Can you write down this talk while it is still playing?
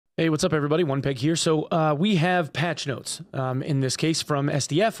Hey, what's up, everybody? Onepeg here. So we have patch notes, in this case from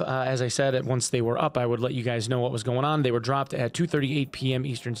SDF. As I said, once they were up, I would let you guys know what was going on. They were dropped at 2:38 p.m.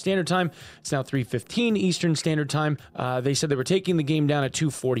 Eastern Standard Time. It's now 3:15 Eastern Standard Time. They said they were taking the game down at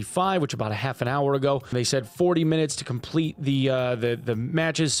 2:45, which about a half an hour ago. They said 40 minutes to complete the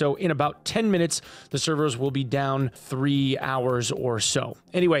matches. So in about 10 minutes, the servers will be down 3 hours or so.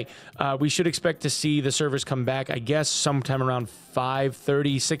 Anyway, we should expect to see the servers come back, I guess, sometime around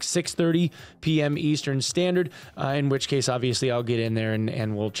 5:30, 6:30 p.m. Eastern Standard, in which case, obviously, I'll get in there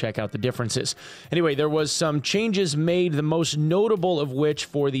and we'll check out the differences. Anyway, there was some changes made, the most notable of which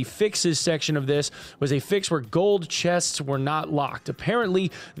for the fixes section of this was a fix where gold chests were not locked. Apparently,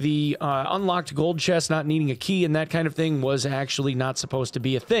 the unlocked gold chest not needing a key and that kind of thing was actually not supposed to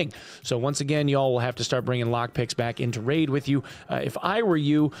be a thing. So once again, y'all will have to start bringing lockpicks back into Raid with you. If I were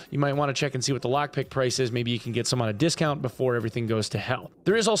you, you might want to check and see what the lockpick price is. Maybe you can get some on a discount before everything goes to hell.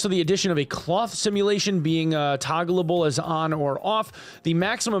 There is also the addition of a cloth simulation being toggleable as on or off. The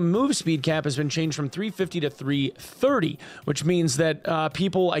maximum move speed cap has been changed from 350 to 330, which means that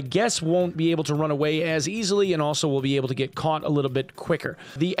people, I guess, won't be able to run away as easily and also will be able to get caught a little bit quicker.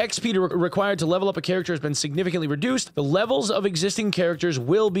 The XP required to level up a character has been significantly reduced. The levels of existing characters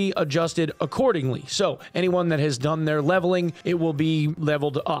will be adjusted accordingly. So anyone that has done their leveling, it will be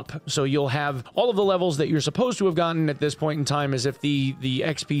leveled up. So you'll have all of the levels that you're supposed to have gotten at this point in time, as if the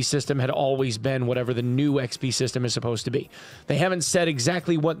XP system had always been whatever the new XP system is supposed to be. They haven't said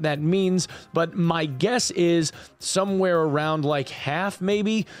exactly what that means, but my guess is somewhere around like half,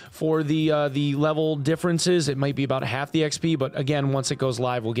 maybe, for the level differences. It might be about half the XP, but again, once it goes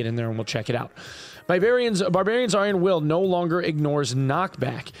live, we'll get in there and we'll check it out. Barbarian's Iron Will no longer ignores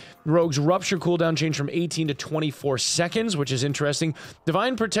knockback. Rogue's Rupture cooldown changed from 18 to 24 seconds, which is interesting.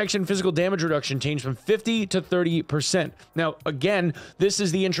 Divine Protection physical damage reduction changed from 50 to 30%. Now, again, this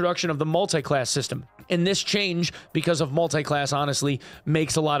is the introduction of the multi-class system. And this change, because of multi-class, honestly,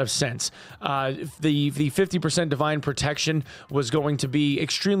 makes a lot of sense. The 50% Divine Protection was going to be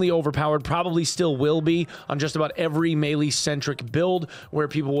extremely overpowered, probably still will be, on just about every melee-centric build, where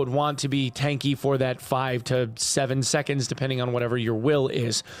people would want to be tanky for that 5 to 7 seconds, depending on whatever your will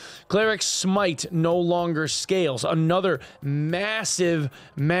is. Cleric's Smite no longer scales. Another massive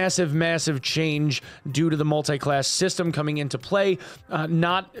change due to the multi-class system coming into play.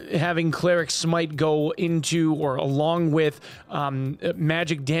 Not having Cleric's Smite go into or along with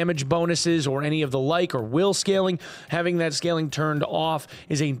magic damage bonuses or any of the like, or will scaling. Having that scaling turned off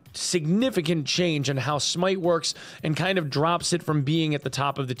is a significant change in how Smite works and kind of drops it from being at the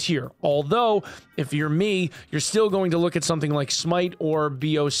top of the tier. Although, if you're me, you're still going to look at something like Smite or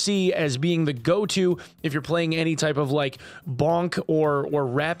BOC as being the go-to if you're playing any type of like bonk or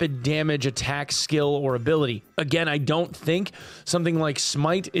rapid damage attack skill or ability. Again, I don't think something like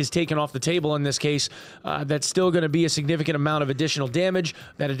Smite is taken off the table in this case. That's still going to be a significant amount of additional damage.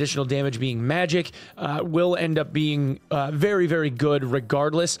 That additional damage being magic will end up being very, very good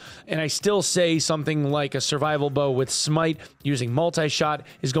regardless. And I still say something like a survival bow with Smite using multi-shot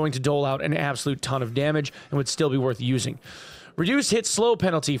is going to dole out an absolute ton of damage and would still be worth using. Reduced hit slow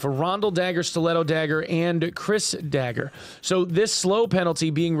penalty for Rondel Dagger, Stiletto Dagger, and Chris Dagger. So this slow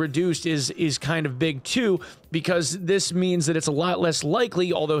penalty being reduced is kind of big too, because this means that it's a lot less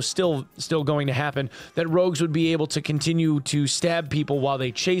likely, although still going to happen, that rogues would be able to continue to stab people while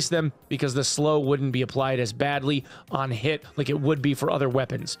they chase them, because the slow wouldn't be applied as badly on hit like it would be for other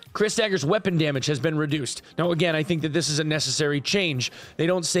weapons. Chris Dagger's weapon damage has been reduced. Now again, I think that this is a necessary change. They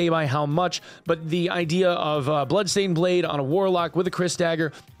don't say by how much, but the idea of Bloodstained Blade on a Warlock with a Chris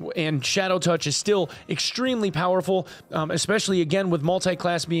Dagger and Shadow Touch is still extremely powerful, especially again with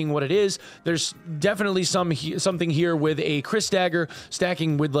multi-class being what it is. There's definitely something here with a Chris Dagger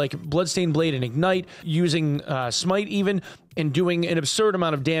stacking with like Bloodstained Blade and Ignite, using Smite even, and doing an absurd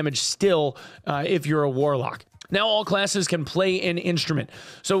amount of damage still if you're a Warlock. Now all classes can play an instrument.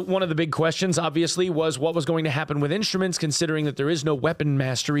 So one of the big questions, obviously, was what was going to happen with instruments, considering that there is no weapon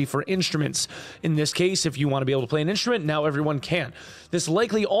mastery for instruments. In this case, if you want to be able to play an instrument, now everyone can. This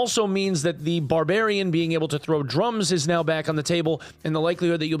likely also means that the Barbarian being able to throw drums is now back on the table, and the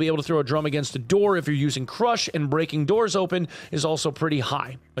likelihood that you'll be able to throw a drum against a door if you're using Crush and breaking doors open is also pretty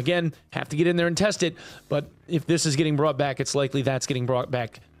high. Again, have to get in there and test it, but if this is getting brought back, it's likely that's getting brought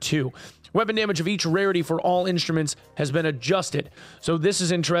back too. Weapon damage of each rarity for all instruments has been adjusted. So this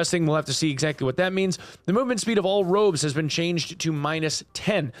is interesting. We'll have to see exactly what that means. The movement speed of all robes has been changed to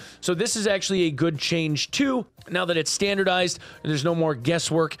 -10. So this is actually a good change too. Now that it's standardized, there's no more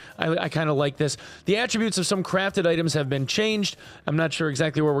guesswork. I kind of like this. The attributes of some crafted items have been changed. I'm not sure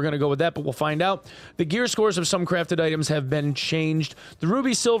exactly where we're going to go with that, but we'll find out. The gear scores of some crafted items have been changed. The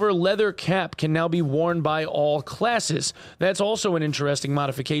ruby silver leather cap can now be worn by all classes. That's also an interesting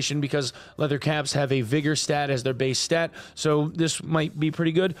modification because leather caps have a vigor stat as their base stat, so this might be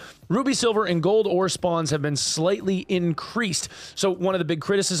pretty good. Ruby silver and gold ore spawns have been slightly increased. So one of the big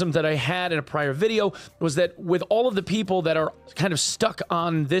criticisms that I had in a prior video was that with all of the people that are kind of stuck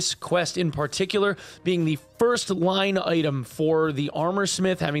on this quest in particular, being the first line item for the armor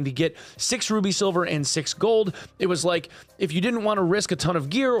smith, having to get 6 ruby silver and 6 gold, it was like if you didn't want to risk a ton of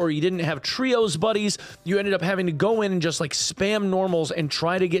gear or you didn't have trios buddies, you ended up having to go in and just like spam normals and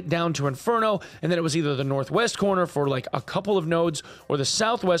try to get down to Inferno, and then it was either the northwest corner for like a couple of nodes or the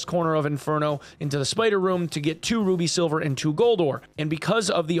southwest corner of Inferno into the spider room to get 2 ruby silver and 2 gold ore. And because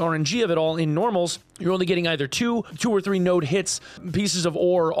of the RNG of it all in normals, you're only getting either 2 or 3 node hits, pieces of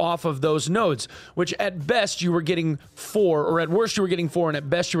ore off of those nodes, which at best you were getting 4, or at worst you were getting 4, and at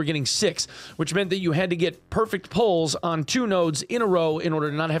best you were getting 6, which meant that you had to get perfect pulls on 2 nodes in a row in order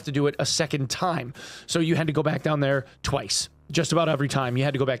to not have to do it a second time. So you had to go back down there twice. Just about every time you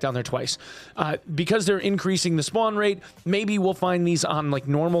had to go back down there twice. Because they're increasing the spawn rate, maybe we'll find these on like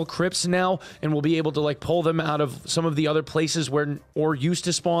normal crypts now, and we'll be able to like pull them out of some of the other places where ore used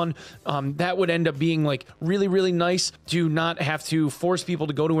to spawn. That would end up being like really, really nice to not have to force people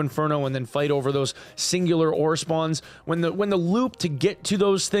to go to Inferno and then fight over those singular ore spawns. When the loop to get to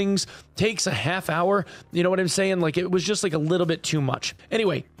those things takes a half hour, you know what I'm saying? Like it was just like a little bit too much.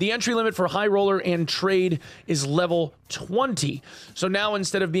 Anyway, the entry limit for high roller and trade is level 20. So now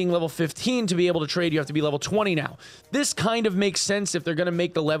instead of being level 15 to be able to trade, you have to be level 20 now. This kind of makes sense if they're going to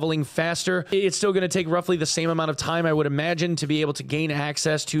make the leveling faster. It's still going to take roughly the same amount of time, I would imagine, to be able to gain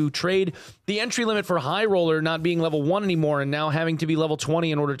access to trade. The entry limit for high roller not being level 1 anymore and now having to be level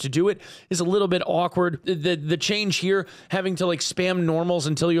 20 in order to do it is a little bit awkward. The change here, having to like spam normals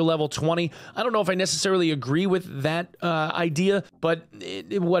until you're level 20, I don't know if I necessarily agree with that idea, but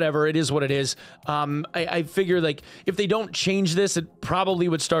whatever, it is what it is. I figure like if they don't change this, it probably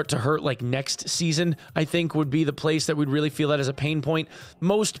would start to hurt like next season, I think would be the place that we'd really feel that as a pain point.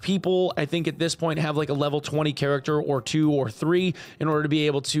 Most people, I think at this point, have like a level 20 character or 2 or 3 in order to be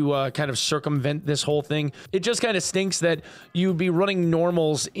able to kind of circumvent this whole thing. It just kind of stinks that you'd be running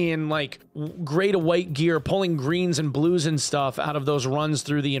normals in like gray to white gear, pulling greens and blues and stuff out of those runs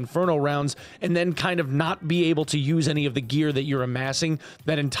through the Inferno rounds, and then kind of not be able to use any of the gear that you're amassing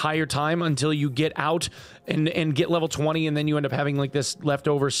that entire time until you get out and get level 20, and then you end up having like this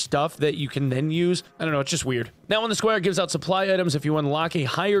leftover stuff that you can then use. I don't know, it's just weird. Now, when the Squire gives out supply items, if you unlock a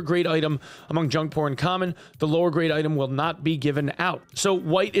higher grade item among junk, poor, and common, the lower grade item will not be given out. So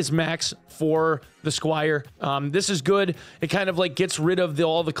white is max for the Squire. This is good. It kind of like gets rid of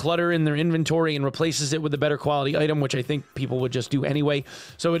all the clutter in their inventory and replaces it with a better quality item, which I think people would just do anyway.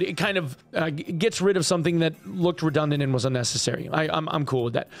 So it kind of gets rid of something that looked redundant and was unnecessary. I'm cool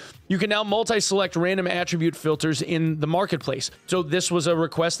with that. You can now multi-select random attribute filters in the marketplace. So this was a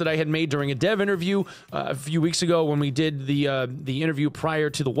request that I had made during a dev interview a few weeks ago when we did the interview prior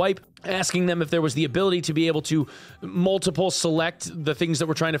to the wipe, asking them if there was the ability to be able to multiple select the things that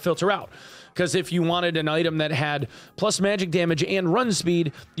we're trying to filter out. Because if you wanted an item that had plus magic damage and run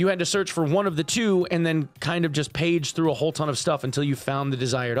speed, you had to search for one of the two and then kind of just page through a whole ton of stuff until you found the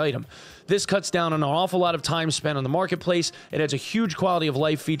desired item. This cuts down on an awful lot of time spent on the marketplace. It adds a huge quality of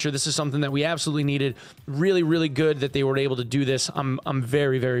life feature. This is something that we absolutely needed. Really, really good that they were able to do this. I'm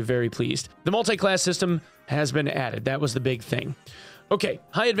very, very, very pleased. The multi-class system has been added. That was the big thing. Okay,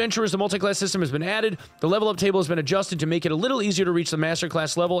 High Adventurers, the multi-class system has been added. The level up table has been adjusted to make it a little easier to reach the master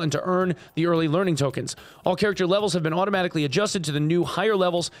class level and to earn the early learning tokens. All character levels have been automatically adjusted to the new higher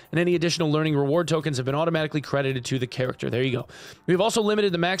levels, and any additional learning reward tokens have been automatically credited to the character. There you go. We've also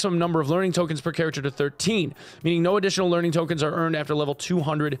limited the maximum number of learning tokens per character to 13, meaning no additional learning tokens are earned after level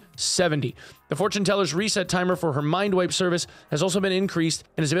 270. The Fortune Teller's reset timer for her Mind Wipe service has also been increased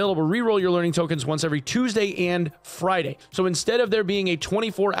and is available to reroll your learning tokens once every Tuesday and Friday. So instead of there being a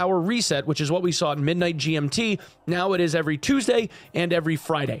 24-hour reset, which is what we saw at midnight GMT, now it is every Tuesday and every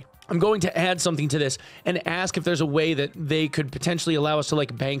Friday. I'm going to add something to this and ask if there's a way that they could potentially allow us to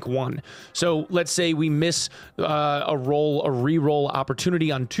like bank one. So let's say we miss a re-roll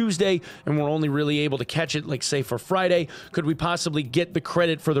opportunity on Tuesday and we're only really able to catch it, like say for Friday. Could we possibly get the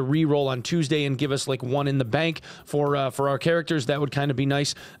credit for the re-roll on Tuesday and give us like one in the bank for our characters? That would kind of be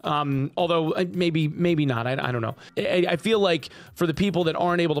nice. Although maybe not. I don't know. I feel like for the people that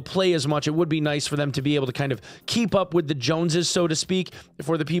aren't able to play as much, it would be nice for them to be able to kind of keep up with the Joneses, so to speak.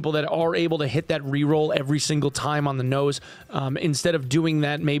 For the people that are able to hit that reroll every single time on the nose, instead of doing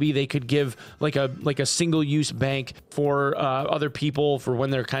that, maybe they could give like a single-use bank for other people for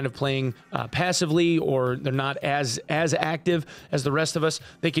when they're kind of playing passively or they're not as active as the rest of us.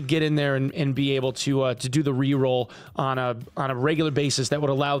 They could get in there and be able to do the reroll on a regular basis. That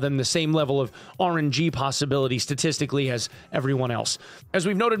would allow them the same level of RNG possibility statistically as everyone else. As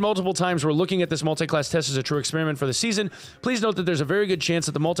we've noted multiple times, we're looking at this multi-class test as a true experiment for the season. Please note that there's a very good chance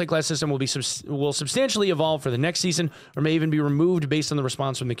that the multi-class system will substantially evolve for the next season, or may even be removed based on the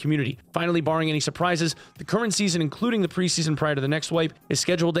response from the community. Finally, barring any surprises, the current season, including the preseason prior to the next wipe, is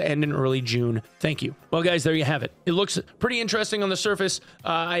scheduled to end in early June. Thank you. Well, guys, there you have it. It looks pretty interesting on the surface.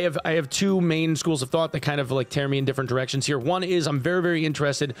 I have two main schools of thought that kind of like tear me in different directions here. One is I'm very, very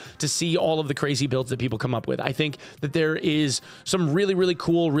interested to see all of the crazy builds that people come up with. I think that there is some really, really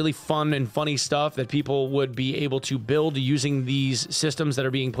cool, really fun and funny stuff that people would be able to build using these systems that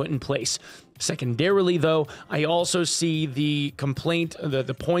are being put in place. Secondarily, though, I also see the complaint,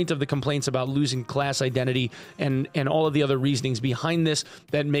 the point of the complaints about losing class identity and all of the other reasonings behind this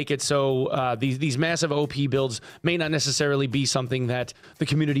that make it so these massive OP builds may not necessarily be something that the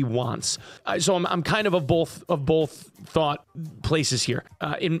community wants. So I'm kind of both thought places here.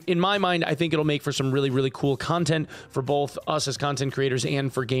 In my mind, I think it'll make for some really, really cool content for both us as content creators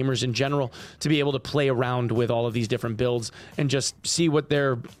and for gamers in general to be able to play around with all of these different builds and just see what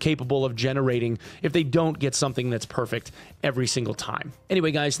they're capable of generating if they don't get something that's perfect every single time.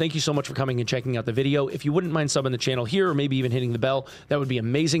 Anyway, guys, thank you so much for coming and checking out the video. If you wouldn't mind subbing the channel here or maybe even hitting the bell, that would be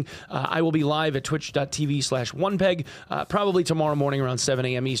amazing. I will be live at twitch.tv/Onepeg probably tomorrow morning around 7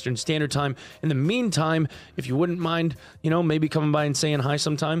 a.m. Eastern Standard Time. In the meantime, if you wouldn't mind, maybe coming by and saying hi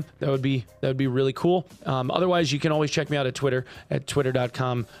sometime, that would be really cool. Otherwise, you can always check me out at Twitter at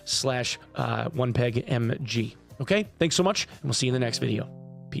twitter.com/OnePegMG. Okay, thanks so much, and we'll see you in the next video.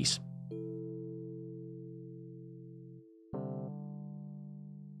 Peace.